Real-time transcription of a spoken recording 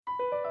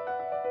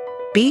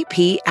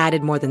BP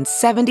added more than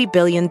 $70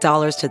 billion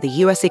to the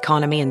U.S.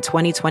 economy in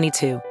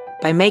 2022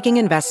 by making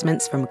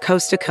investments from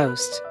coast to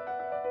coast.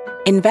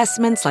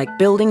 Investments like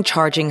building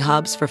charging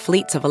hubs for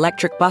fleets of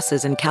electric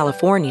buses in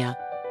California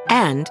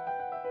and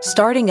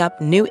starting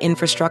up new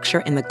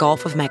infrastructure in the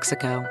Gulf of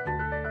Mexico.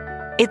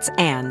 It's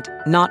and,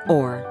 not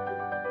or.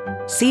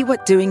 See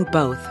what doing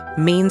both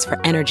means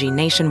for energy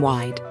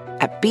nationwide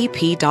at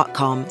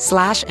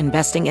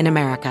bp.com/investing in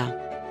America.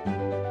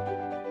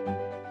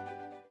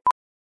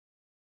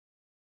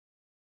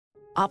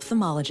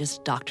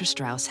 Ophthalmologist Dr.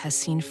 Strauss has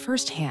seen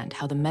firsthand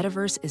how the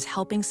metaverse is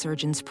helping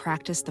surgeons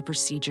practice the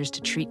procedures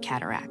to treat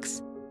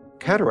cataracts.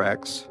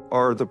 Cataracts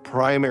are the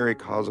primary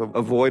cause of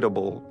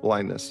avoidable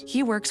blindness.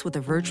 He works with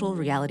a virtual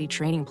reality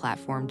training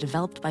platform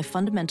developed by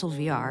Fundamental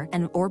VR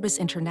and Orbis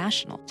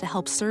International to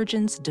help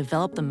surgeons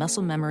develop the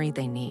muscle memory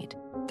they need.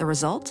 The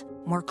result?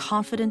 More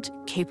confident,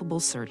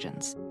 capable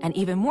surgeons. And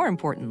even more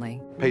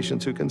importantly,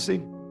 Patients who can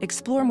see.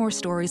 explore more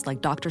stories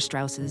like Dr.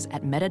 Strauss's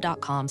at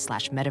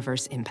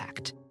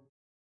meta.com/metaverseimpact.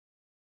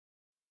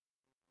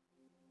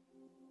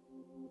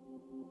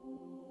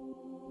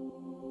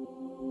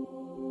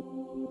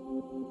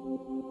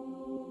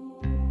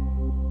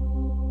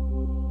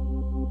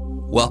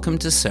 Welcome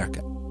to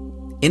Circa.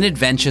 In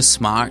Adventure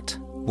Smart,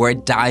 we're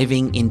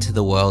diving into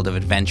the world of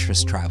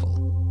adventurous travel.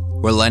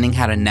 We're learning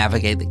how to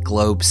navigate the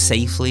globe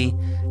safely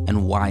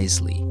and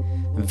wisely,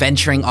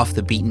 venturing off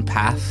the beaten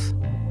path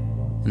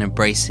and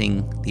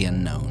embracing the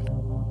unknown.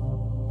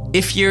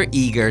 If you're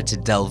eager to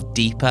delve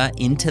deeper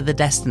into the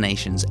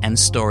destinations and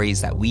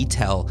stories that we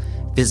tell,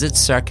 visit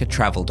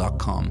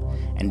circatravel.com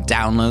and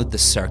download the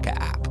Circa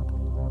app.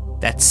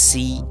 That's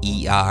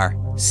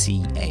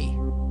CERCA.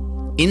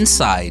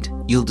 Inside,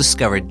 you'll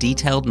discover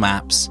detailed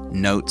maps,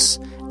 notes,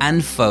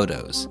 and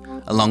photos,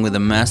 along with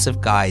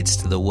immersive guides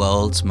to the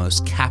world's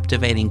most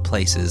captivating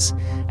places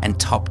and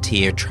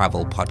top-tier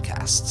travel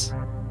podcasts.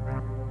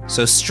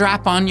 So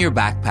strap on your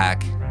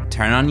backpack,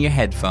 turn on your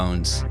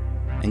headphones,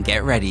 and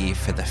get ready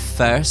for the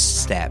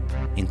first step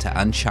into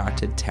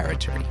uncharted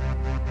territory.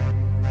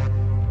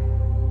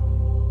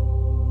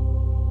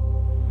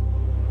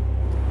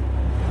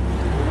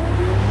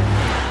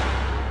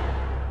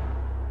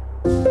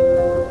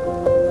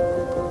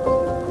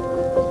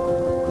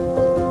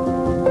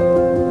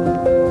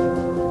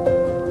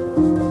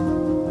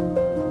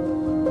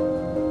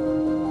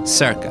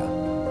 Circa.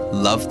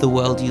 Love the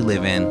world you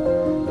live in,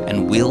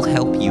 and we'll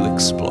help you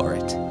explore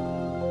it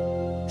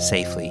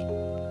safely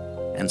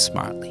and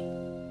smartly.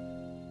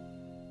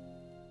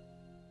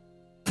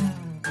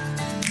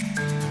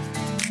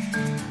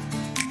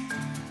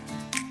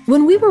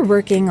 When we were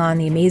working on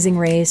The Amazing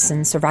Race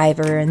and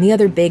Survivor and the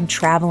other big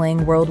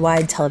traveling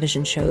worldwide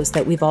television shows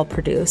that we've all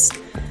produced,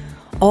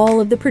 all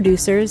of the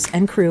producers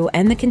and crew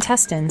and the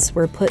contestants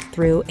were put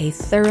through a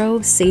thorough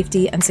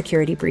safety and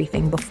security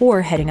briefing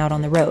before heading out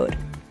on the road.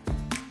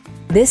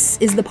 This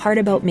is the part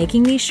about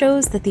making these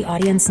shows that the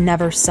audience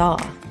never saw.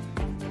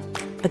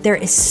 But there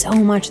is so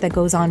much that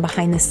goes on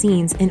behind the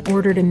scenes in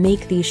order to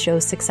make these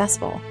shows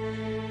successful.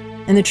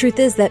 And the truth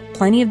is that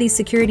plenty of these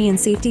security and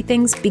safety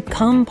things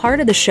become part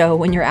of the show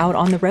when you're out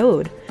on the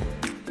road.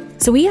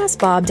 So we asked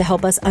Bob to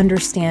help us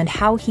understand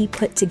how he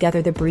put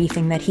together the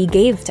briefing that he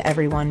gave to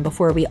everyone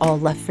before we all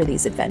left for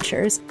these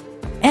adventures,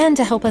 and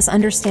to help us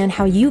understand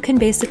how you can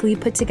basically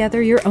put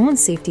together your own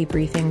safety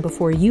briefing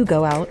before you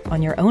go out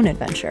on your own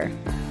adventure.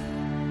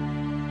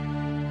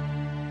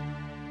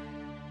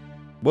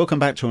 Welcome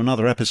back to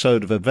another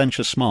episode of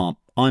Adventure Smart.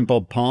 I'm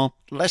Bob Parr.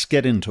 Let's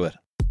get into it.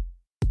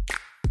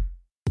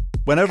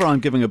 Whenever I'm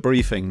giving a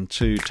briefing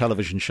to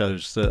television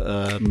shows that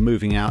are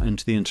moving out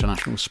into the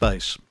international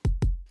space,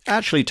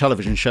 actually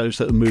television shows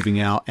that are moving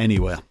out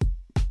anywhere,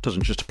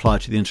 doesn't just apply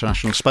to the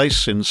international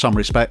space. In some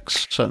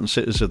respects, certain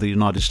cities of the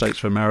United States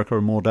of America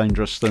are more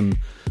dangerous than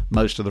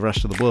most of the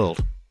rest of the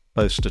world,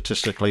 both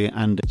statistically,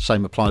 and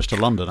same applies to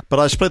London. But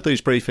I split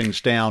these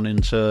briefings down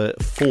into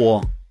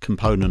 4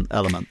 component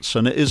elements,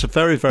 and it is a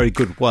very, very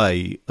good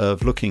way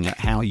of looking at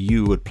how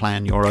you would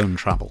plan your own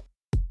travel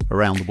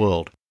around the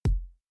world.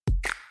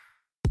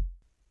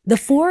 The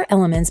 4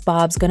 elements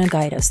Bob's going to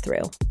guide us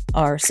through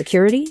are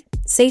security,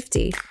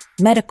 safety,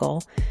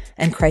 medical,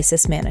 and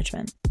crisis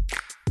management.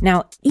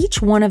 Now,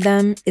 each one of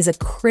them is a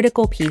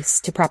critical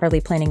piece to properly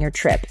planning your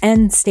trip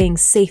and staying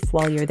safe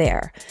while you're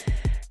there.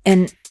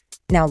 And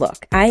now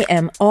look, I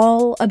am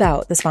all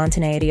about the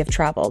spontaneity of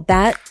travel.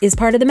 That is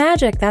part of the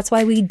magic. That's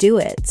why we do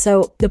it.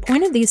 So the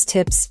point of these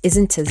tips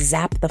isn't to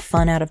zap the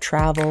fun out of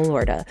travel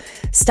or to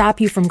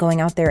stop you from going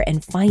out there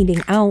and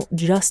finding out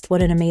just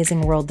what an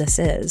amazing world this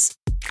is.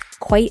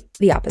 Quite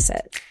the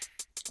opposite.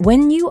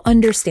 When you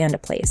understand a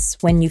place,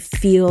 when you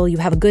feel you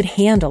have a good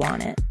handle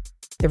on it,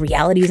 the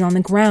realities on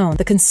the ground,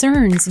 the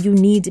concerns you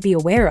need to be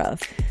aware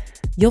of,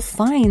 you'll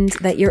find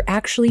that you're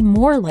actually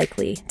more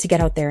likely to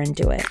get out there and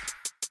do it.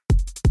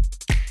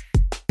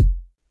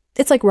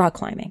 It's like rock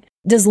climbing.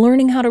 Does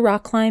learning how to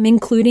rock climb,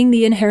 including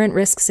the inherent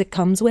risks it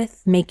comes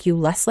with, make you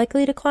less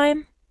likely to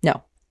climb?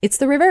 No, it's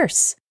the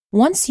reverse.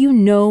 Once you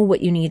know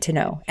what you need to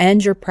know,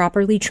 and you're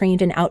properly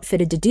trained and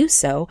outfitted to do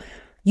so,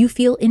 You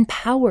feel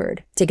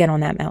empowered to get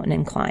on that mountain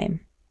and climb.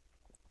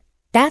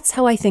 That's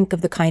how I think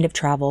of the kind of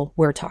travel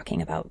we're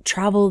talking about.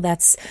 Travel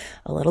that's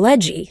a little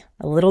edgy,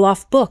 a little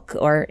off book,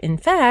 or in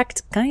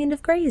fact, kind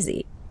of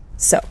crazy.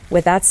 So,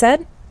 with that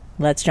said,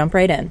 let's jump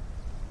right in.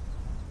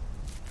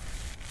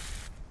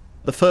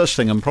 The first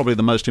thing, and probably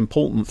the most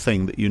important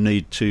thing that you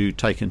need to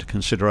take into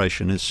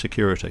consideration, is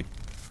security.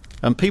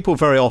 And people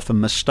very often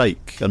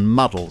mistake and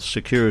muddle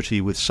security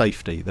with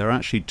safety. They're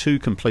actually two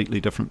completely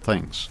different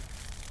things.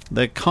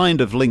 They're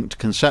kind of linked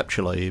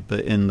conceptually, but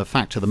in the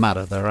fact of the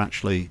matter, they're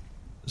actually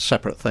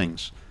separate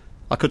things.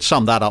 I could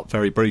sum that up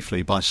very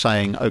briefly by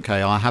saying,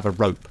 okay, I have a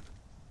rope,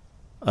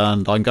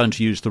 and I'm going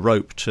to use the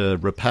rope to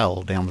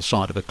rappel down the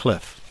side of a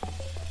cliff.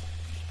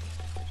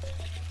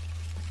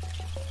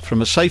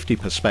 From a safety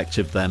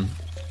perspective then,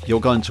 you're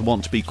going to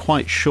want to be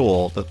quite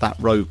sure that that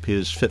rope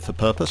is fit for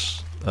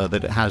purpose,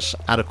 that it has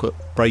adequate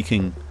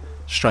braking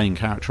strain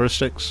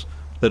characteristics,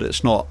 that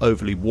it's not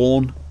overly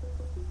worn.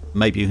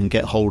 Maybe you can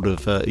get hold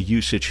of a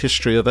usage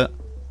history of it.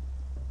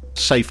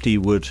 Safety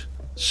would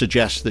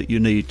suggest that you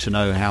need to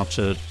know how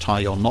to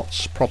tie your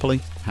knots properly,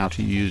 how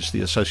to use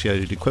the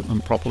associated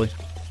equipment properly.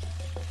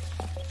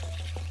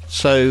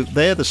 So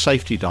they're the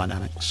safety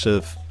dynamics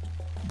of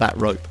that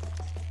rope.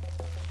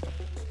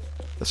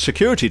 The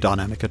security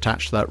dynamic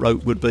attached to that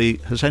rope would be,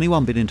 has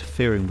anyone been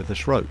interfering with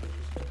this rope?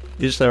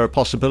 Is there a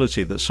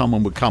possibility that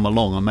someone would come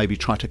along and maybe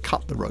try to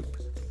cut the rope,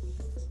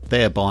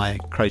 thereby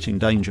creating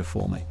danger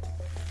for me?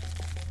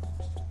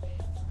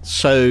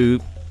 So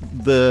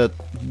the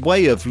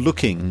way of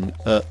looking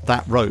at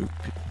that rope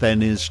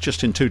then is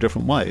just in two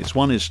different ways.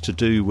 One is to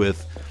do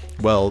with,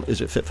 well, is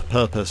it fit for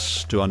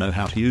purpose? Do I know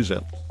how to use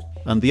it?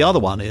 And the other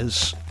one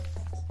is,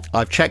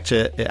 I've checked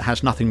it, it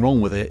has nothing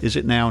wrong with it. Is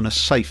it now in a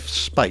safe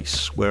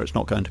space where it's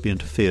not going to be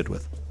interfered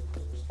with?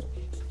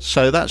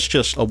 So that's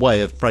just a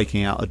way of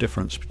breaking out a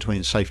difference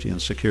between safety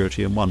and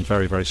security in one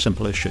very, very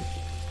simple issue.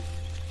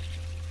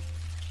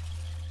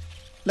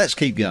 Let's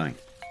keep going.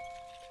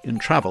 In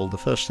travel, the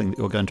first thing that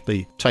you're going to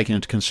be taking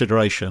into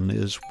consideration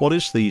is, what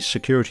is the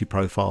security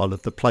profile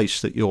of the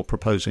place that you're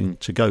proposing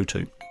to go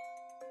to?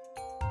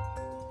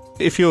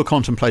 If you're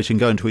contemplating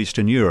going to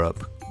Eastern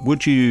Europe,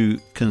 would you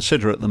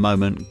consider at the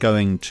moment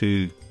going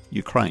to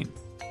Ukraine?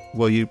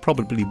 Well, you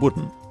probably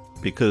wouldn't,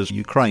 because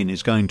Ukraine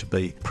is going to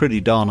be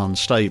pretty darn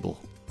unstable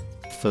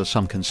for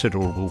some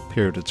considerable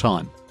period of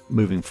time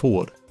moving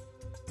forward.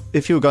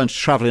 If you were going to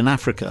travel in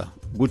Africa,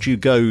 would you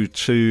go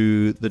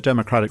to the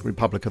Democratic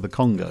Republic of the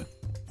Congo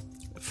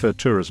for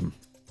tourism?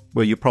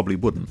 Well, you probably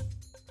wouldn't.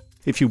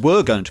 If you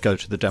were going to go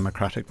to the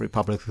Democratic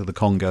Republic of the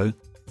Congo,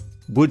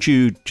 would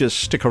you just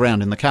stick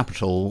around in the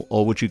capital,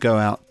 or would you go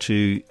out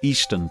to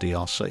eastern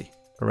DRC,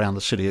 around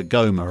the city of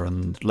Goma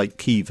and Lake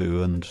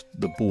Kivu and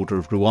the border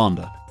of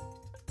Rwanda?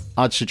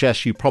 I'd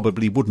suggest you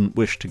probably wouldn't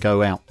wish to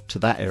go out to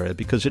that area,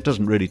 because it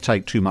doesn't really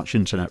take too much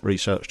internet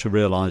research to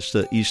realise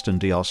that eastern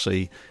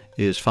DRC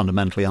is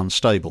fundamentally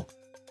unstable.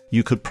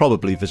 You could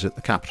probably visit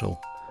the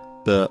capital,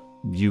 but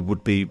you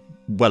would be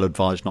well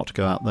advised not to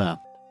go out there.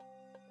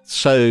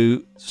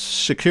 So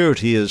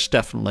security is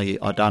definitely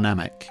a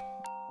dynamic.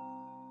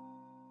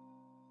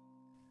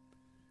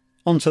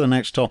 On to the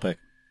next topic.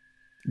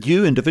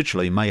 You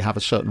individually may have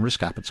a certain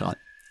risk appetite.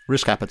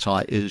 Risk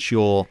appetite is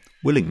your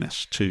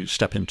willingness to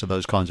step into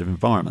those kinds of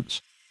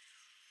environments.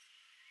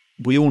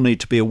 We all need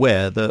to be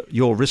aware that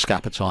your risk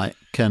appetite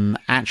can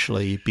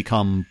actually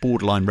become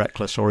borderline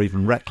reckless or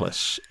even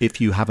reckless if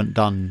you haven't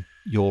done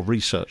your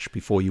research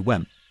before you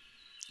went.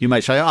 You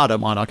may say, I don't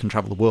mind, I can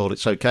travel the world,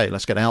 it's okay,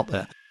 let's get out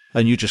there.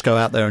 And you just go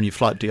out there and you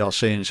fly to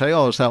DRC and you say,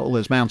 is that all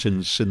those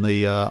mountains in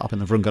the up in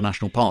the Virunga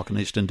National Park in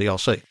eastern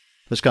DRC?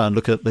 Let's go and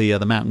look at the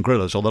mountain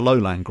gorillas or the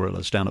lowland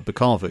gorillas down at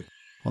Bukavu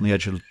on the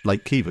edge of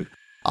Lake Kivu.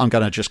 I'm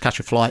going to just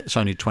catch a flight. It's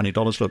only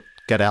 $20. Look,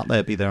 get out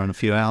there, be there in a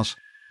few hours.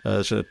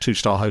 There's a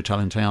 2-star hotel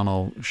in town.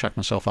 I'll shack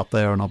myself up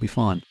there and I'll be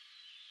fine.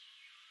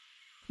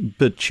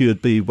 But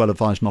you'd be well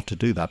advised not to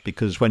do that,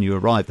 because when you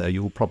arrive there,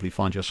 you'll probably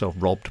find yourself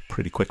robbed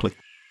pretty quickly.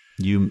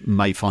 You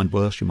may find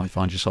worse. You may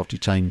find yourself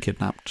detained,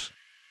 kidnapped.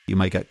 You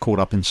may get caught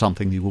up in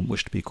something you wouldn't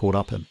wish to be caught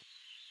up in.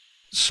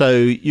 So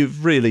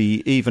you've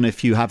really, even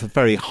if you have a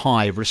very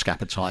high risk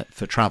appetite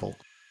for travel,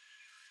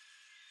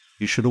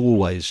 you should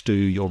always do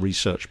your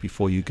research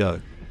before you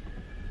go.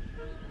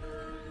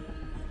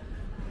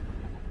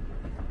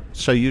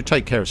 So you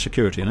take care of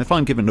security, and if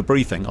I'm given a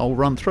briefing, I'll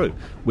run through.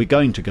 We're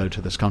going to go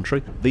to this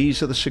country.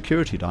 These are the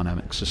security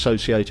dynamics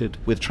associated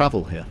with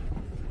travel here.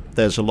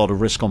 There's a lot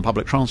of risk on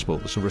public transport.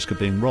 There's a risk of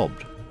being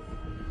robbed.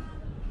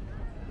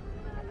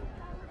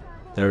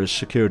 There is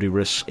security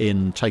risk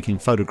in taking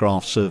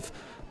photographs of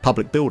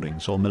public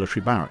buildings or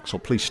military barracks or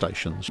police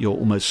stations. You're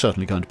almost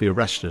certainly going to be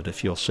arrested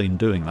if you're seen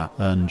doing that,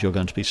 and you're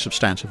going to be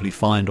substantively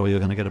fined, or you're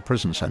going to get a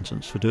prison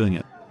sentence for doing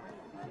it.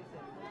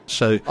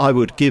 So I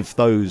would give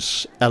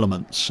those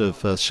elements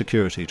of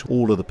security to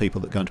all of the people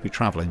that are going to be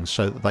travelling,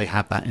 so that they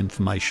have that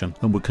information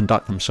and would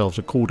conduct themselves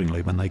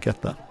accordingly when they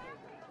get there.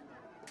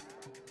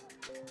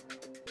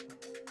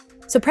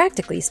 So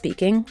practically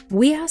speaking,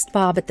 we asked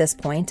Bob at this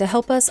point to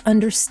help us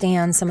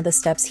understand some of the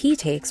steps he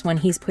takes when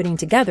he's putting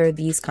together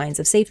these kinds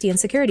of safety and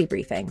security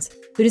briefings.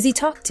 Who does he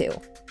talk to?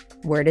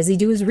 Where does he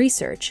do his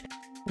research?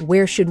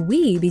 Where should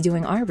we be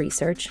doing our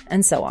research?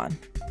 And so on.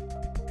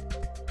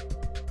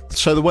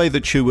 So the way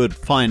that you would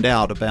find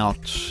out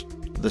about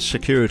the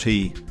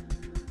security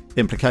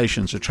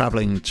implications of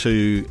travelling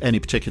to any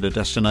particular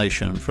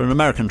destination, for an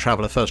American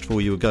traveller, first of all,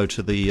 you would go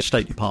to the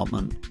State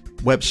Department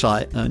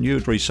website and you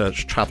would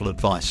research travel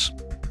advice.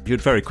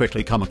 You'd very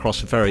quickly come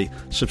across a very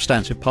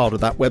substantive part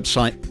of that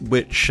website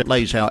which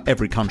lays out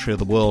every country of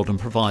the world and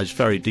provides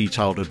very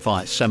detailed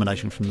advice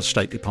emanating from the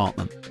State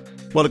Department.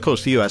 Well, of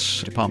course, the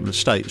US Department of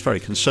State is very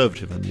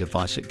conservative in the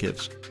advice it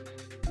gives.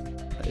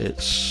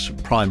 Its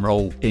prime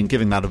role in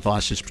giving that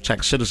advice is to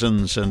protect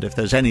citizens, and if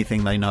there's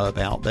anything they know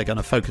about, they're going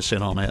to focus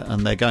in on it,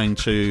 and they're going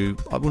to,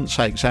 I wouldn't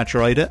say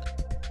exaggerate it,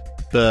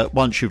 but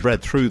once you've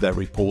read through their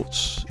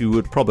reports, you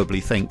would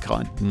probably think,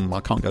 I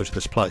can't go to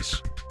this place.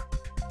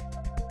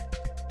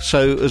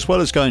 So as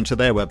well as going to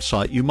their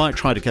website, you might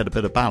try to get a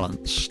bit of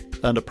balance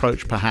and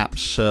approach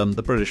perhaps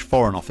the British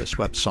Foreign Office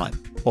website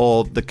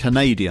or the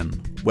Canadian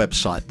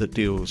website that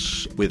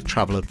deals with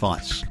travel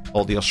advice,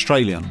 or the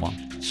Australian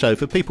one. So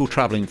for people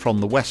travelling from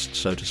the West,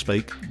 so to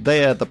speak,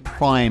 they're the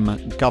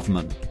prime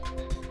government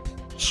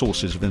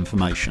sources of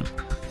information.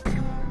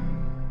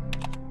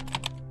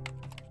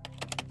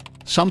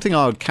 Something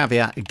I would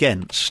caveat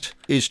against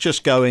is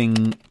just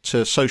going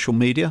to social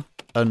media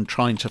and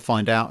trying to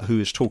find out who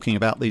is talking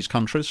about these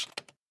countries.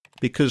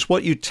 Because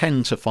what you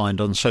tend to find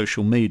on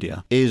social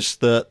media is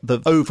that the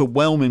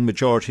overwhelming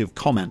majority of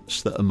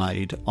comments that are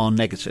made are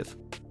negative.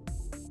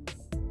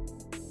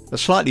 A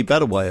slightly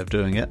better way of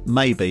doing it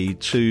may be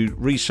to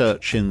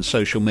research in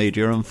social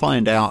media and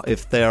find out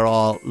if there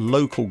are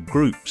local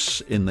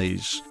groups in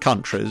these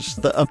countries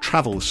that are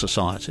travel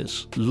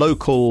societies,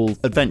 local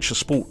adventure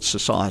sports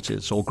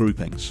societies or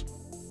groupings.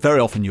 Very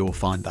often you'll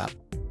find that.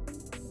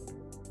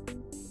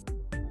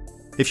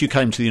 If you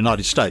came to the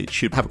United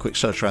States, you'd have a quick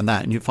search around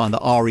that and you'd find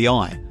that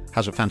REI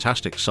has a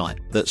fantastic site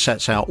that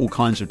sets out all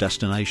kinds of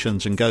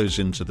destinations and goes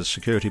into the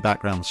security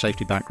background, the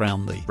safety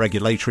background, the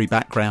regulatory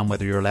background,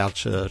 whether you're allowed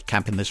to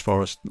camp in this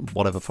forest,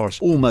 whatever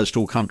forest. Almost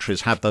all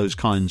countries have those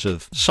kinds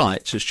of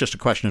sites. It's just a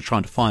question of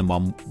trying to find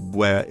one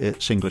where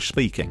it's English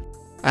speaking.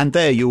 And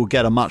there you'll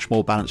get a much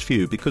more balanced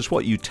view, because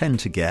what you tend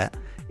to get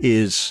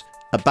is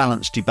a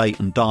balanced debate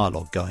and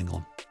dialogue going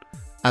on,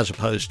 as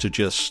opposed to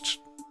just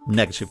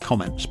negative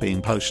comments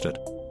being posted.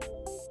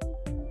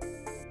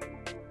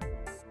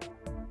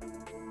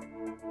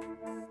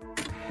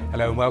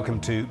 Hello and welcome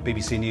to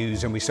BBC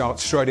News, and we start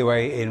straight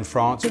away in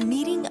France. The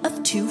meeting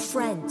of two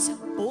friends,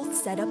 both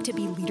set up to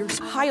be leaders.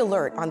 High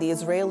alert on the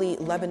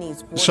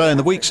Israeli-Lebanese border. So in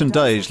the weeks and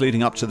days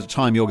leading up to the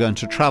time you're going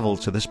to travel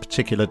to this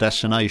particular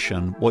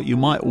destination, what you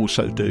might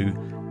also do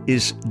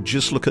is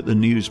just look at the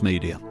news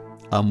media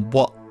and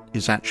what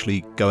is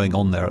actually going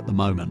on there at the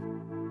moment.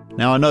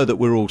 Now, I know that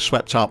we're all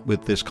swept up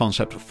with this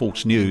concept of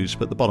false news,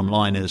 but the bottom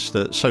line is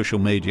that social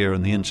media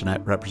and the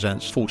internet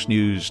represents false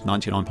news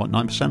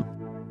 99.9%.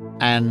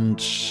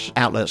 And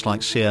outlets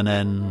like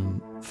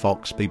CNN,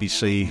 Fox,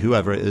 BBC,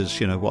 whoever it is,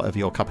 whatever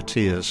your cup of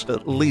tea is,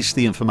 at least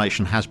the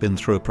information has been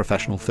through a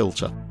professional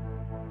filter.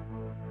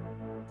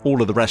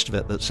 All of the rest of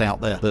it that's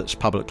out there, that's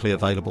publicly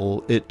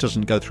available, it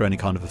doesn't go through any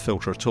kind of a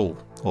filter at all,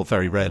 or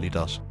very rarely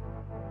does.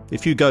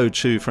 If you go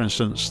to, for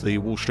instance, the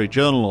Wall Street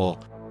Journal or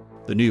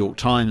the New York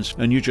Times,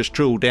 and you just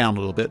drill down a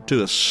little bit,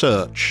 do a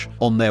search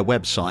on their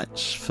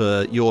websites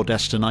for your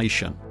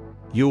destination,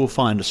 you will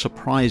find a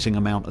surprising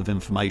amount of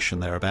information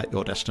there about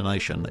your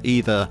destination,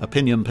 either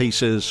opinion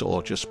pieces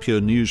or just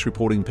pure news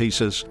reporting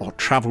pieces or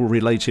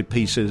travel-related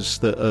pieces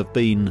that have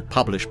been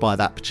published by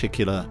that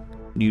particular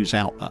news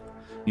outlet.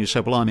 You say,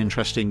 well, I'm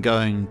interested in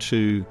going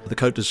to the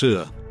Côte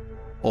d'Azur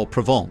or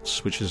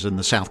Provence, which is in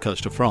the south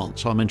coast of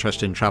France. I'm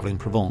interested in travelling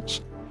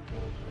Provence.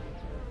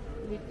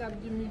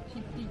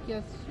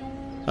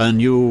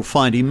 And you'll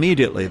find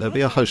immediately there'll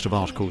be a host of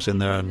articles in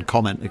there and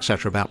comment,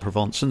 etc. about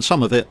Provence, and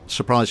some of it,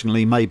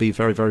 surprisingly, may be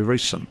very, very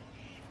recent.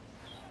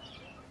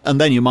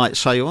 And then you might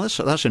say, well,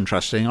 that's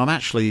interesting.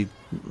 Actually,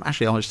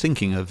 I was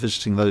thinking of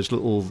visiting those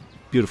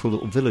beautiful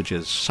little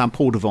villages,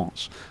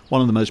 Saint-Paul-de-Vence,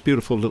 one of the most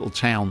beautiful little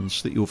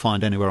towns that you'll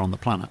find anywhere on the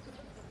planet.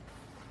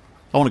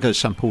 I want to go to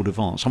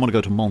Saint-Paul-de-Vence. I want to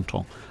go to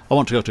Menton. I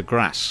want to go to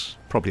Grasse,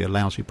 probably a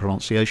lousy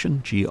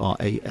pronunciation,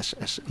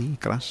 Grasse,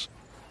 Grasse.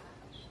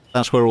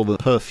 That's where all the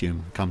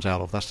perfume comes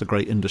out of. That's the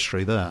great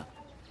industry there.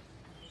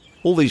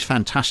 All these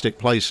fantastic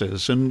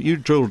places, and you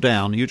drill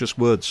down, you just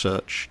word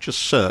search, just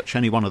search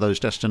any one of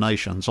those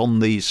destinations on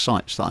these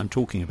sites that I'm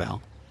talking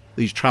about,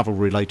 these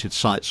travel-related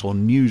sites or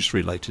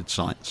news-related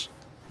sites,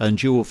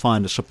 and you will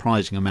find a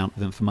surprising amount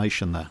of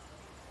information there.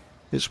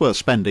 It's worth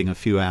spending a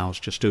few hours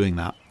just doing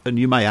that, and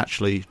you may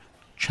actually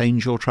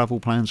change your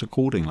travel plans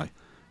accordingly.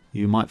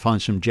 You might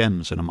find some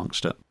gems in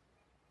amongst it.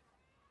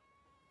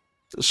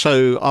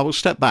 So I will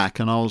step back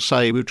and I'll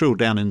say we've drilled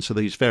down into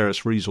these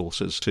various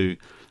resources to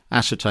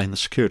ascertain the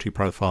security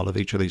profile of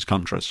each of these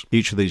countries,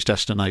 each of these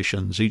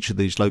destinations, each of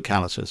these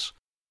localities.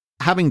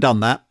 Having done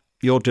that,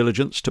 your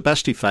diligence to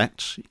best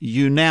effect,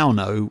 you now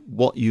know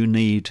what you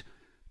need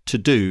to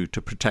do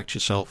to protect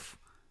yourself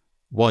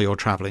while you're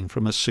travelling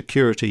from a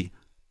security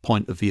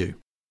point of view.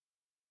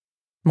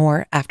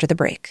 More after the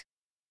break.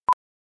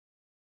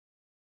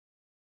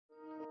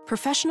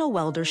 Professional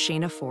welder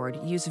Shayna Ford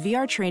used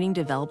VR training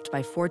developed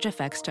by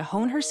ForgeFX to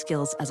hone her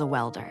skills as a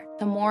welder.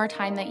 The more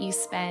time that you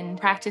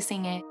spend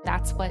practicing it,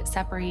 that's what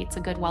separates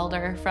a good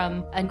welder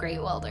from a great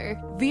welder.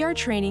 VR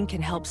training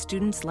can help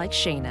students like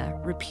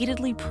Shayna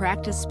repeatedly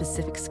practice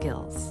specific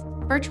skills.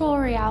 Virtual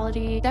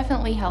reality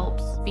definitely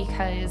helps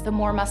because the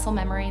more muscle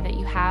memory that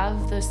you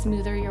have, the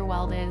smoother your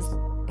weld is.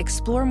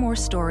 Explore more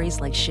stories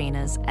like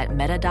Shayna's at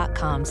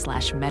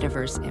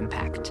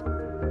meta.com/metaverseimpact.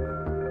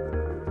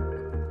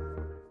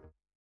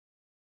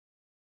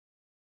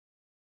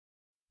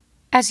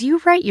 As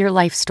you write your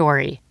life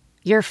story,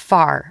 you're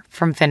far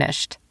from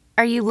finished.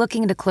 Are you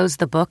looking to close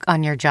the book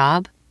on your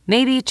job?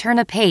 Maybe turn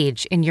a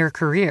page in your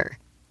career?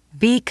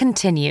 Be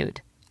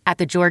continued at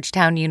the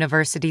Georgetown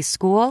University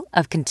School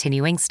of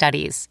Continuing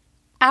Studies.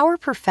 Our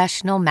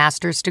professional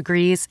master's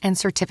degrees and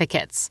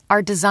certificates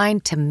are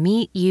designed to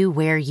meet you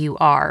where you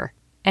are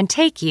and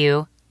take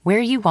you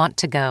where you want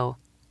to go.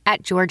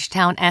 At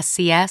Georgetown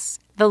SCS,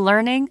 the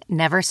learning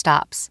never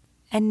stops,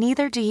 and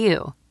neither do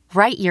you.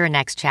 Write your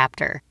next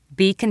chapter.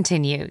 Be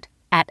continued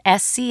at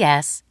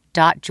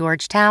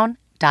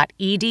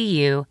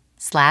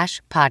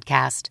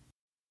scs.georgetown.edu/podcast.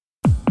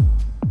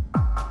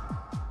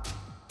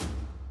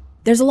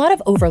 There's a lot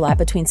of overlap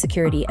between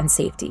security and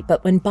safety,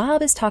 but when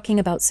Bob is talking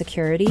about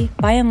security,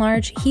 by and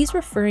large, he's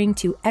referring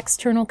to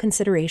external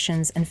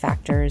considerations and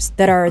factors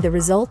that are the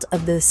result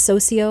of the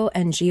socio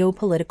and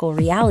geopolitical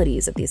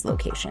realities of these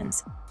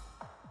locations.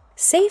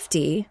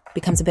 Safety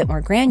becomes a bit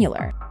more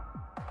granular.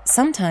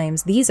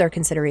 Sometimes these are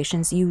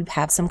considerations you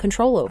have some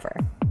control over.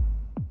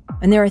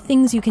 And there are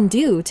things you can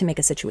do to make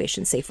a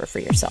situation safer for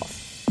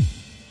yourself.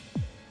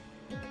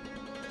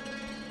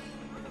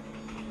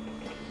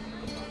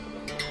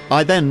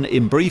 I then,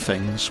 in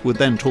briefings, would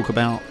then talk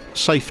about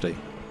safety.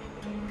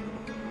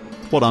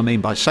 What I mean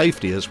by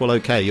safety is, well,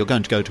 okay, you're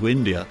going to go to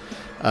India,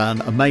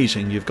 and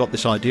amazing, you've got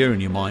this idea in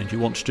your mind, you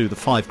want to do the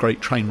 5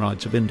 great train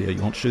rides of India,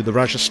 you want to do the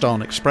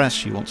Rajasthan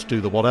Express, you want to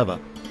do the whatever.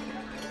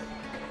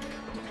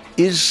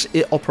 Is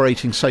it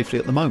operating safely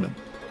at the moment?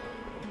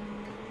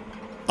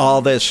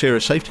 Are there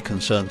serious safety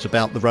concerns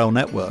about the rail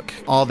network?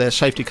 Are there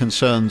safety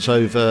concerns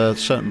over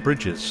certain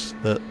bridges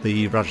that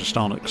the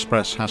Rajasthan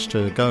Express has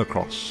to go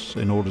across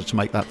in order to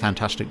make that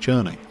fantastic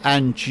journey?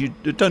 And you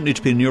don't need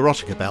to be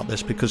neurotic about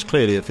this, because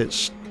clearly if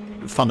it's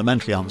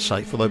fundamentally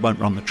unsafe, well, they won't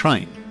run the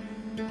train.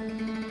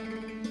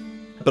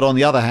 But on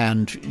the other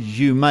hand,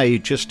 you may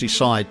just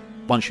decide,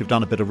 once you've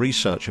done a bit of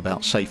research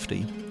about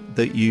safety,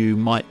 that you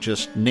might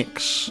just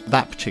nix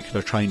that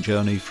particular train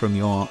journey from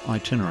your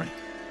itinerary.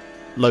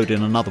 Load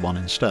in another one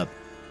instead.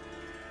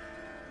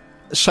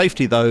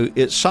 Safety, though,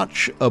 it's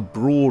such a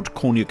broad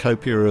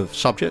cornucopia of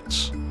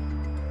subjects.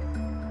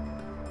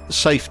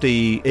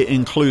 Safety, it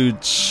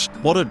includes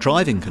what are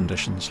driving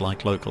conditions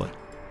like locally.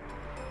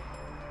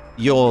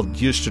 You're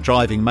used to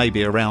driving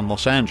maybe around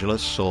Los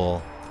Angeles or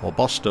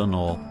Boston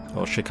or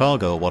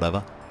Chicago or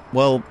whatever.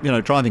 Well,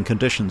 driving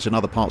conditions in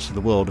other parts of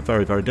the world are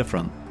very, very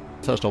different.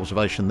 First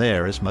observation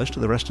there is most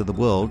of the rest of the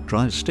world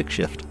drives stick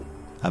shift.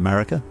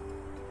 America,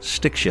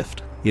 stick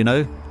shift.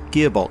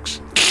 Gearbox.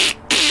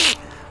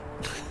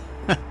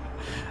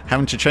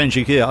 Having to change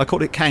your gear. I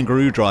call it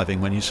kangaroo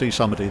driving when you see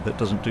somebody that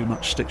doesn't do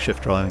much stick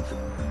shift driving.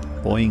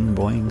 Boing,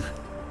 boing.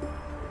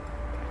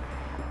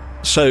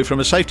 So from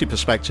a safety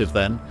perspective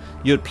then,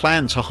 you'd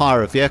plan to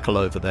hire a vehicle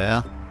over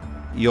there.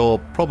 You're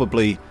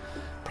probably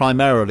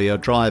primarily a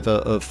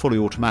driver of fully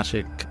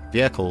automatic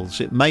vehicles.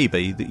 It may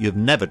be that you've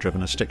never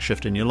driven a stick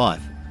shift in your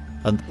life.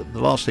 And the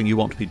last thing you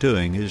want to be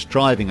doing is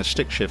driving a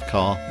stick shift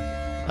car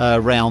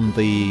around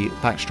the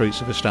back streets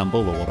of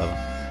Istanbul or whatever.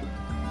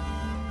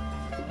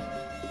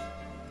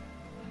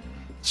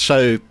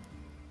 So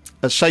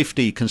a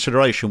safety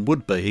consideration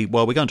would be,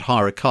 well, we're going to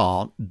hire a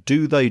car.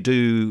 Do they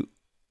do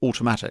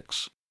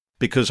automatics?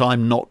 Because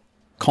I'm not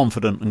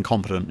confident and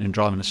competent in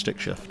driving a stick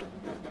shift.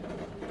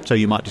 So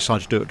you might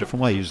decide to do it a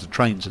different way, use the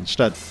trains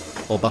instead,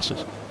 or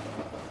buses.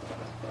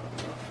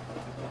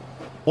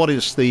 What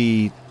is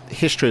the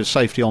history of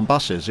safety on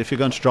buses? If you're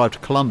going to drive to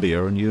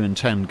Colombia and you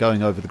intend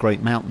going over the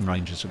great mountain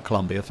ranges of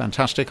Colombia,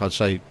 fantastic. I'd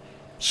say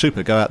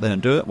super, go out there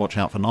and do it. Watch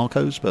out for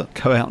narcos, but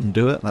go out and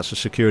do it. That's a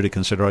security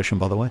consideration,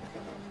 by the way.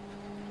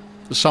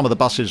 Some of the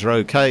buses are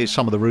okay,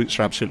 some of the routes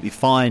are absolutely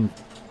fine,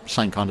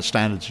 same kind of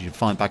standards as you'd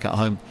find back at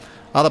home.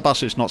 Other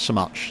buses, not so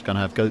much. It's going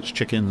to have goats,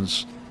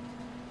 chickens,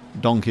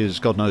 donkeys,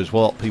 God knows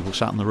what, people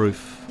sat on the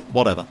roof,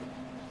 whatever.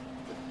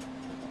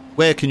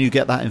 Where can you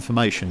get that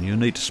information? You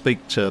need to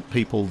speak to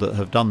people that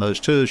have done those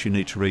tours, you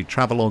need to read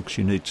travelogues,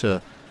 you need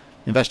to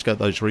investigate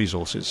those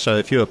resources. So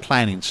if you're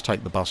planning to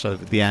take the bus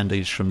over the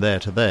Andes from there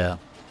to there,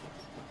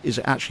 is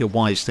it actually a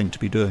wise thing to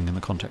be doing in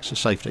the context of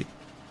safety?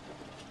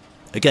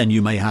 Again,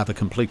 you may have a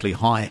completely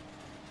high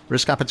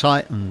risk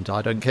appetite, and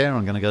I don't care,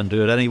 I'm going to go and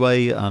do it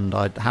anyway. And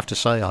I have to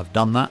say I've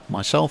done that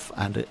myself,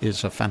 and it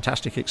is a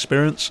fantastic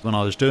experience. When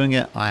I was doing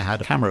it, I had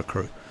a camera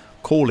crew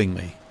calling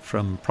me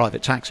from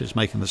private taxis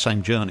making the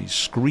same journey,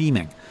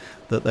 screaming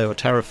that they were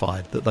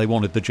terrified, that they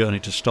wanted the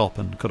journey to stop,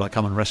 and could I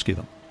come and rescue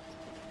them.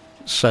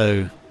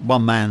 So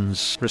one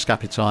man's risk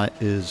appetite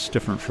is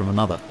different from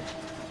another.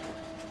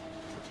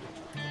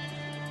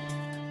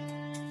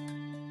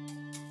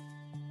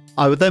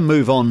 I would then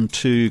move on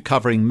to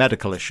covering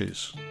medical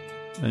issues.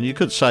 And you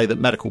could say that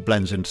medical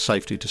blends into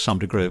safety to some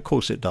degree. Of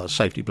course it does.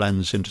 Safety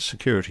blends into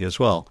security as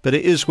well. But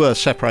it is worth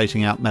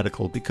separating out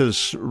medical,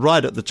 because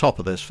right at the top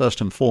of this,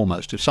 first and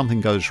foremost, if something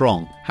goes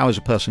wrong, how is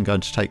a person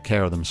going to take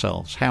care of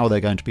themselves? How are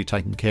they going to be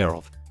taken care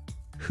of?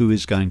 Who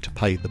is going to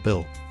pay the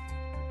bill?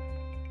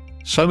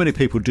 So many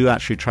people do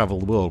actually travel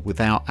the world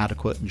without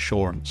adequate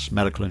insurance,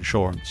 medical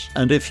insurance.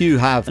 And if you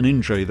have an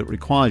injury that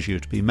requires you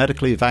to be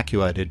medically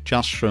evacuated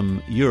just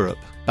from Europe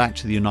back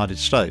to the United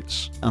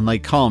States, and they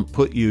can't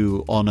put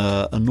you on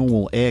a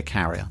normal air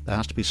carrier, there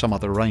has to be some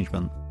other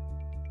arrangement.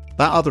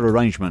 That other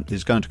arrangement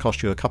is going to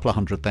cost you a couple of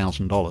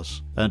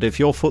 $100,000. And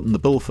if you're footing the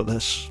bill for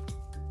this,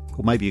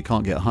 well, maybe you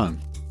can't get home.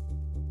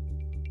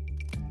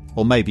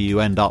 Or maybe you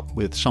end up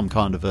with some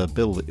kind of a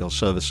bill that you're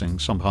servicing,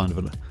 some kind of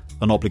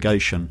an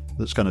obligation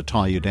that's going to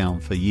tie you down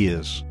for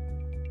years.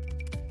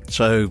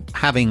 So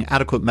having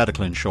adequate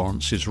medical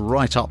insurance is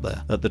right up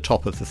there at the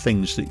top of the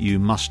things that you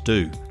must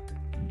do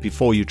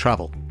before you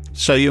travel.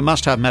 So you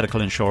must have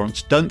medical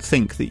insurance. Don't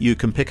think that you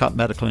can pick up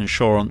medical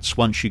insurance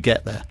once you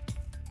get there.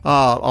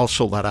 I'll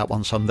sort that out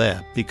once I'm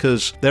there,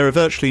 because there are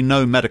virtually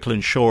no medical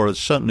insurers,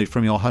 certainly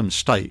from your home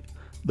state,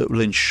 that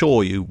will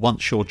insure you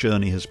once your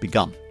journey has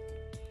begun.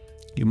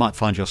 You might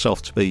find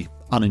yourself to be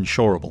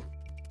uninsurable.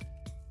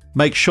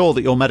 Make sure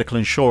that your medical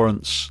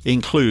insurance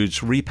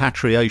includes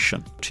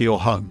repatriation to your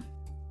home.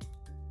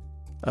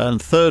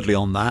 And thirdly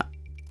on that,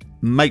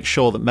 make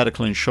sure that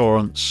medical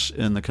insurance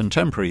in the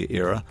contemporary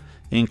era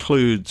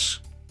includes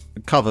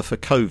cover for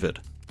COVID.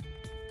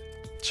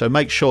 So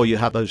make sure you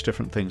have those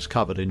different things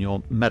covered in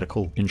your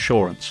medical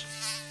insurance.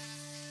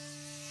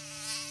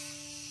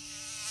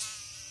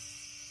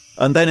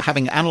 And then,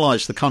 having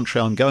analysed the country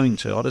I'm going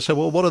to, I'd say,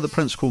 well, what are the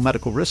principal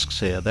medical risks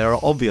here? There are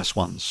obvious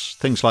ones,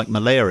 things like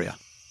malaria.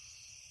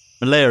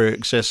 Malaria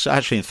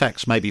actually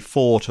infects maybe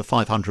 400 to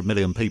 500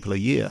 million people a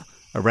year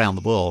around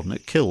the world, and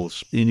it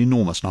kills an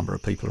enormous number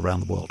of people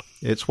around the world.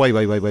 It's way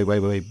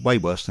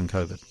worse than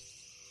COVID.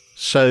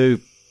 So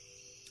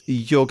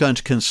you're going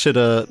to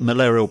consider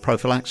malarial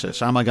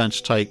prophylaxis. Am I going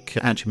to take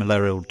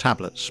anti-malarial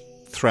tablets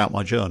throughout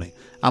my journey?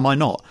 Am I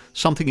not?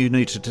 Something you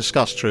need to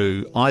discuss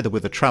through either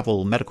with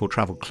a medical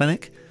travel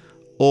clinic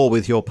or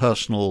with your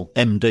personal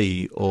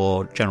MD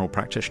or general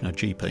practitioner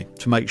GP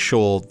to make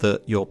sure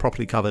that you're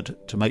properly covered,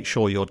 to make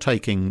sure you're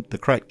taking the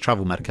correct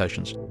travel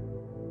medications.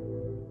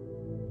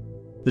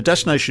 The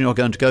destination you're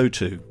going to go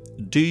to,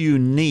 do you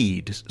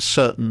need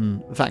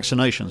certain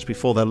vaccinations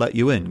before they'll let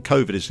you in?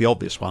 COVID is the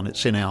obvious one.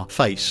 It's in our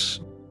face.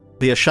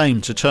 Be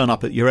ashamed to turn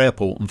up at your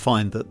airport and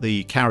find that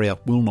the carrier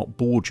will not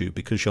board you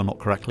because you're not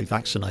correctly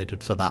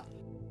vaccinated for that.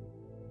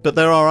 But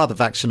there are other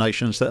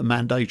vaccinations that are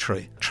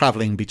mandatory,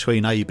 travelling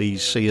between A, B,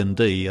 C and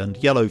D, and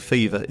yellow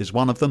fever is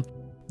one of them.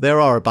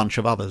 There are a bunch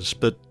of others,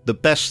 but the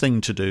best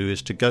thing to do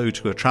is to go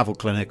to a travel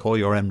clinic or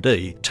your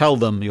MD, tell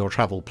them your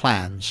travel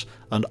plans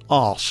and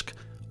ask,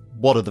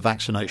 what are the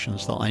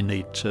vaccinations that I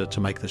need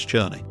to make this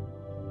journey?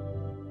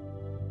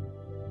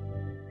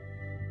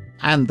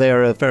 And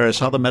there are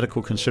various other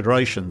medical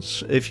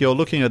considerations. If you're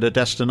looking at a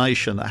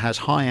destination that has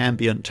high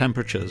ambient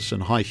temperatures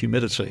and high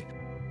humidity,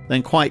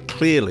 then quite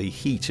clearly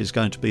heat is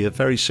going to be a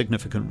very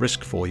significant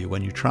risk for you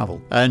when you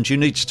travel. And you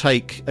need to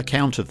take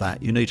account of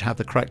that. You need to have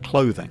the correct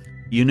clothing.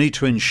 You need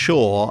to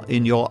ensure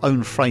in your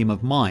own frame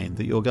of mind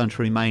that you're going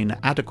to remain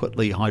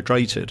adequately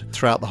hydrated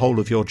throughout the whole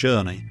of your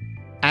journey,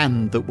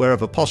 and that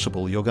wherever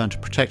possible you're going to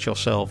protect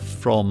yourself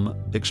from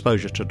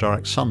exposure to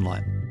direct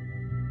sunlight.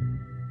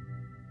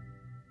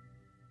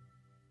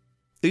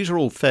 These are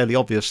all fairly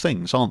obvious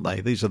things, aren't they?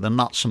 These are the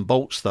nuts and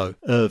bolts, though,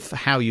 of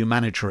how you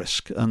manage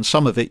risk. And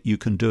some of it you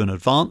can do in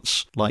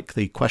advance, like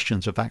the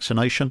questions of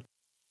vaccination.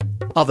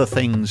 Other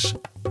things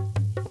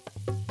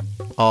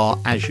are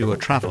as you are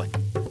travelling.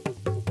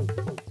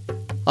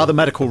 Other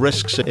medical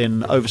risks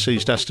in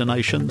overseas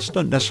destinations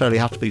don't necessarily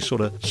have to be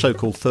sort of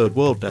so-called third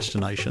world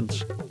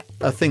destinations.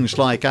 Are things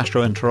like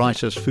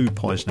gastroenteritis, food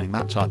poisoning,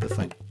 that type of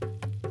thing.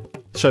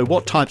 So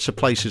what types of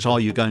places are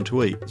you going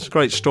to eat? It's a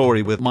great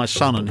story with my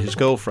son and his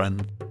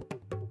girlfriend.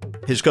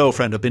 His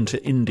girlfriend had been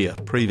to India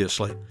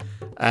previously,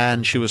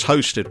 and she was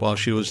hosted while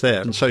she was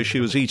there. And so she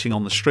was eating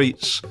on the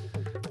streets,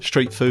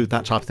 street food,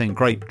 that type of thing.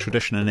 Great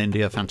tradition in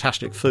India,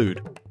 fantastic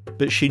food.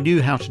 But she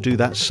knew how to do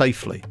that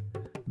safely,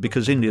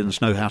 because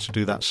Indians know how to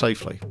do that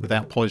safely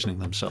without poisoning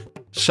themselves.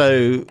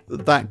 So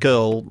that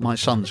girl, my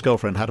son's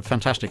girlfriend, had a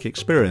fantastic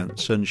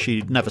experience, and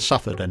she'd never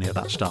suffered any of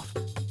that stuff.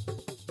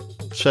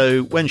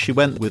 So when she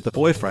went with the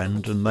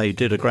boyfriend and they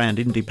did a grand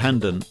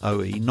independent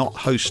OE, not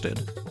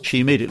hosted, she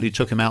immediately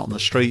took him out on the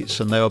streets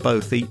and they were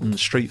both eating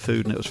street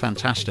food and it was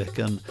fantastic.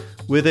 And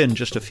within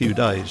just a few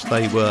days,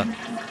 they were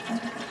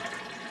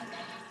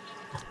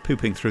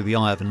pooping through the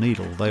eye of a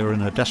needle. They were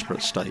in a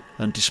desperate state.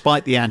 And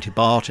despite the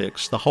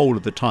antibiotics, the whole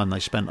of the time they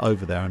spent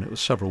over there, and it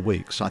was several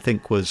weeks, I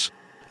think was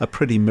a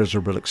pretty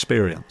miserable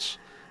experience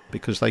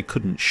because they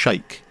couldn't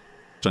shake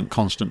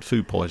constant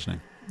food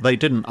poisoning. They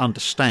didn't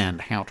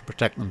understand how to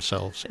protect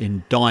themselves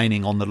in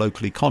dining on the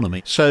local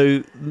economy.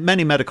 So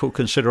many medical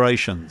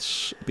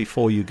considerations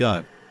before you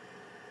go.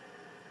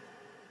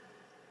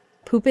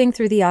 Pooping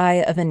through the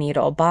eye of a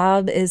needle.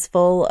 Bob is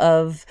full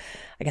of,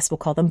 I guess we'll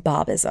call them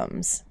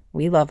Bobisms.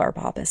 We love our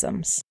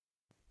Bobisms.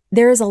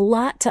 There is a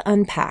lot to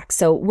unpack,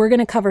 so we're going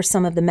to cover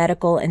some of the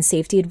medical and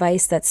safety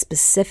advice that's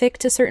specific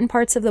to certain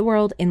parts of the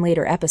world in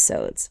later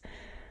episodes.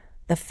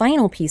 The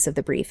final piece of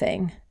the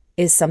briefing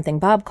is something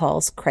Bob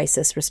calls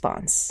crisis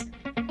response.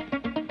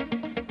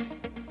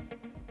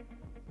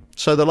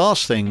 So the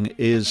last thing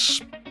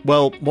is,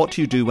 well, what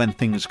do you do when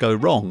things go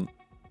wrong?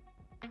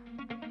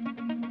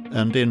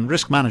 And in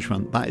risk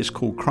management, that is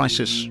called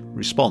crisis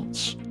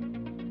response.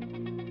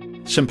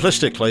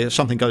 Simplistically, if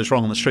something goes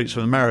wrong on the streets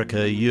of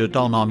America, you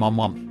dial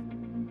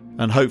 911.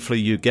 And hopefully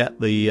you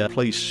get the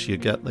police, you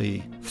get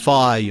the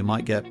fire, you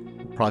might get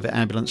private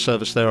ambulance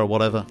service there or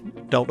whatever,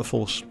 Delta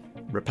Force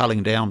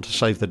rappelling down to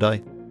save the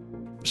day.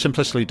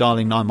 Simplistically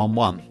dialing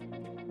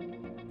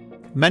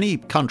 911. Many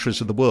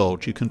countries of the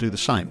world, you can do the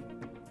same.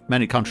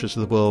 Many countries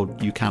of the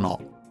world, you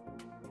cannot.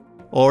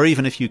 Or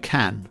even if you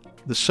can,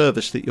 the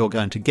service that you're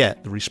going to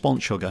get, the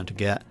response you're going to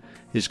get,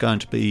 is going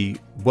to be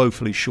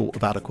woefully short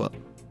of adequate.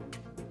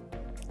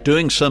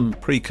 Doing some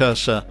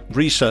precursor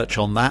research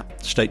on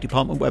that, State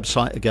Department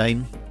website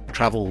again,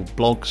 travel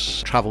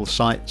blogs, travel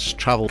sites,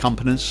 travel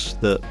companies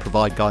that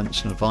provide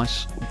guidance and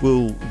advice,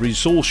 will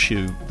resource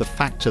you the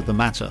fact of the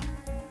matter.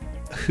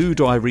 Who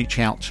do I reach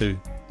out to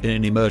in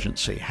an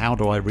emergency? How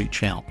do I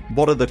reach out?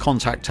 What are the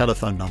contact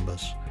telephone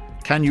numbers?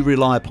 Can you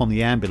rely upon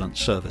the ambulance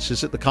service?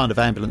 Is it the kind of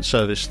ambulance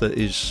service that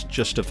is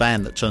just a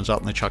van that turns up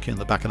and they chuck you in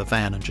the back of the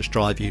van and just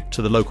drive you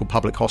to the local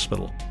public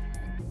hospital?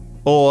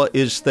 Or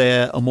is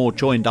there a more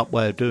joined up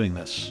way of doing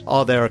this?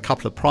 Are there a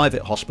couple of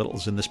private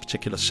hospitals in this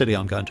particular city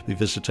I'm going to be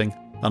visiting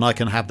and I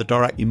can have the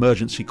direct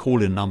emergency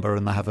call-in number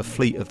and they have a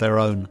fleet of their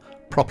own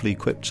properly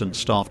equipped and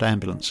staffed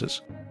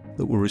ambulances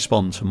that will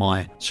respond to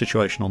my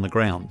situation on the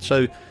ground?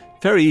 So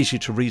very easy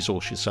to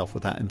resource yourself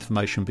with that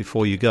information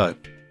before you go.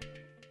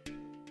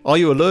 Are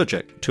you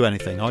allergic to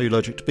anything? Are you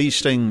allergic to bee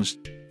stings,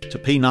 to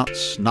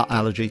peanuts, nut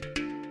allergy?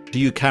 Do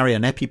you carry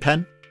an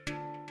EpiPen?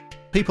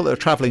 People that are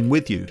travelling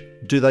with you,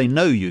 do they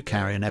know you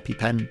carry an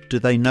EpiPen? Do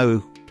they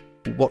know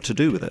what to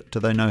do with it? Do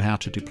they know how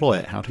to deploy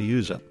it, how to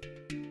use it?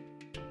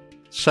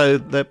 So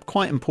they're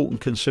quite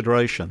important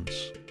considerations.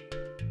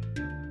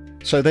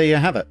 So there you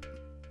have it.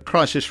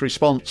 Crisis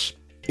response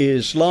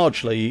is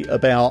largely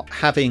about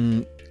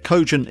having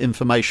cogent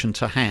information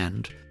to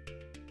hand,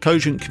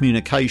 cogent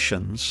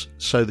communications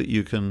so that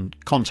you can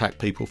contact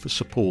people for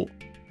support,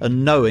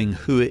 and knowing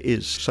who it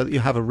is so that you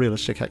have a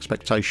realistic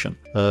expectation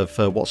of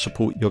what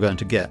support you're going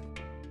to get.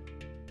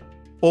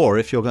 Or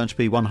if you're going to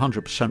be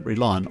 100%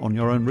 reliant on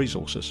your own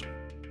resources.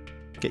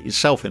 Get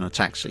yourself in a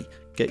taxi,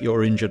 get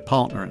your injured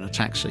partner in a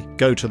taxi,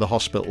 go to the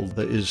hospital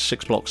that is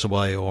 6 blocks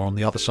away or on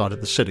the other side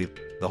of the city,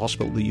 the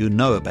hospital that you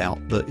know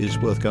about that is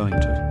worth going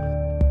to.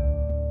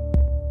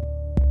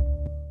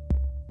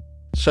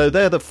 So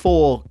they're the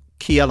 4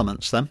 key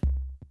elements then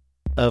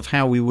of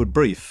how we would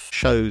brief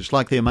shows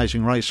like The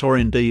Amazing Race or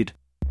indeed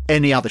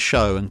any other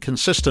show, and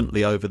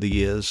consistently over the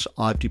years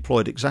I've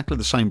deployed exactly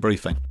the same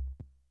briefing.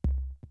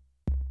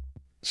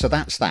 So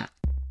that's that.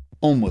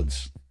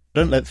 Onwards.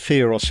 Don't let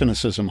fear or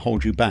cynicism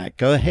hold you back.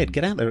 Go ahead,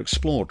 get out there,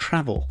 explore,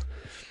 travel.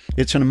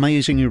 It's an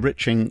amazing,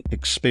 enriching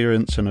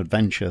experience and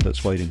adventure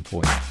that's waiting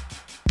for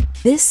you.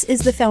 This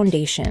is the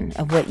foundation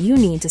of what you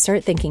need to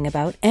start thinking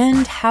about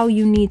and how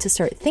you need to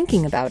start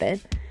thinking about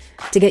it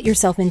to get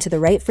yourself into the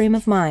right frame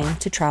of mind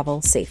to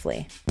travel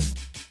safely.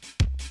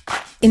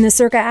 In the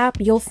Circa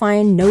app, you'll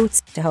find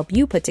notes to help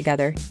you put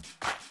together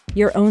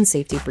your own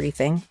safety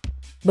briefing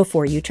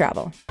before you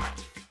travel.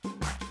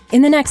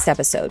 In the next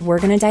episode, we're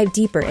going to dive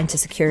deeper into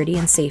security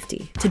and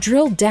safety to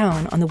drill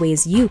down on the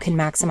ways you can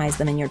maximize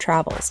them in your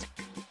travels.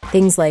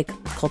 Things like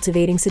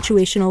cultivating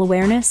situational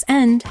awareness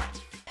and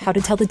how to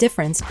tell the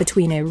difference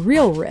between a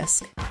real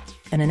risk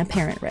and an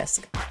apparent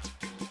risk.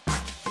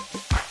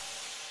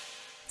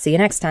 See you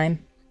next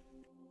time.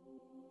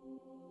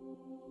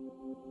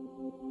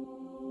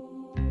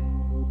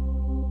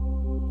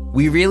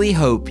 We really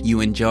hope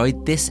you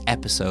enjoyed this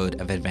episode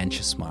of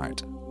Adventure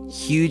Smart.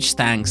 Huge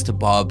thanks to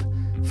Bob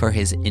for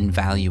his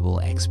invaluable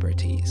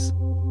expertise.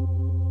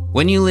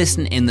 When you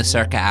listen in the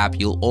Circa app,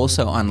 you'll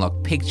also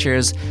unlock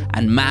pictures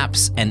and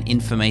maps and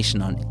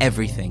information on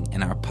everything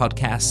in our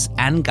podcasts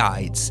and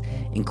guides,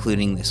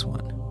 including this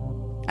one.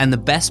 And the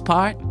best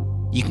part?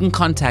 You can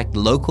contact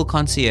local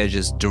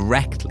concierges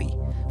directly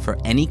for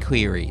any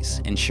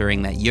queries,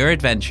 ensuring that your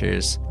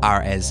adventures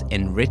are as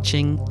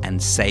enriching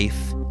and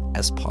safe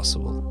as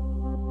possible.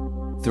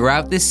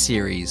 Throughout this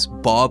series,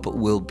 Bob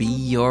will be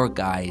your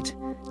guide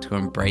to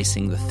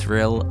embracing the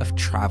thrill of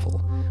travel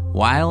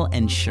while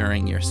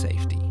ensuring your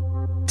safety.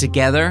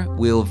 Together,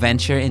 we'll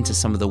venture into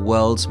some of the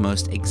world's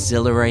most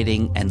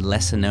exhilarating and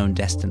lesser-known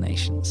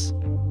destinations,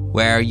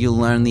 where you'll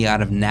learn the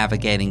art of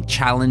navigating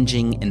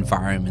challenging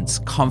environments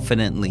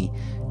confidently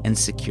and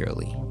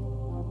securely.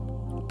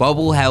 Bob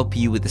will help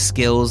you with the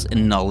skills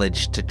and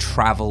knowledge to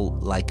travel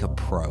like a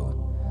pro,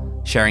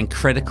 sharing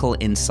critical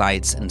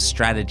insights and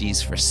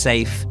strategies for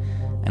safe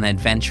and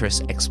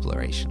adventurous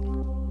exploration.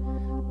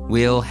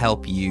 We'll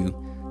help you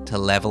to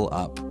level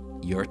up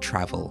your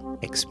travel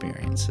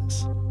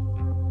experiences.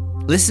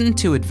 Listen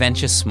to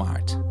Adventure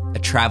Smart, a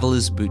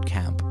traveler's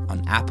bootcamp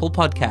on Apple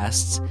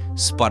Podcasts,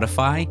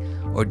 Spotify,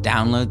 or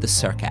download the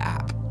Cerca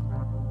app.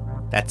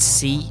 That's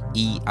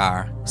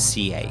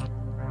CERCA.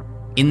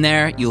 In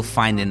there, you'll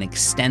find an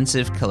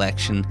extensive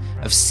collection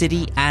of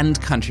city and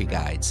country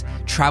guides,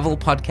 travel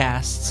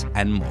podcasts,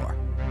 and more.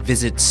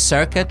 Visit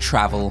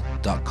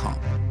cercatravel.com.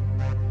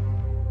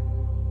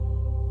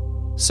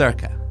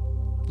 Cerca.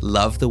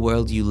 Love the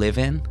world you live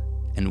in,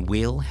 and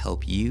we'll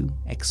help you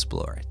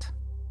explore it.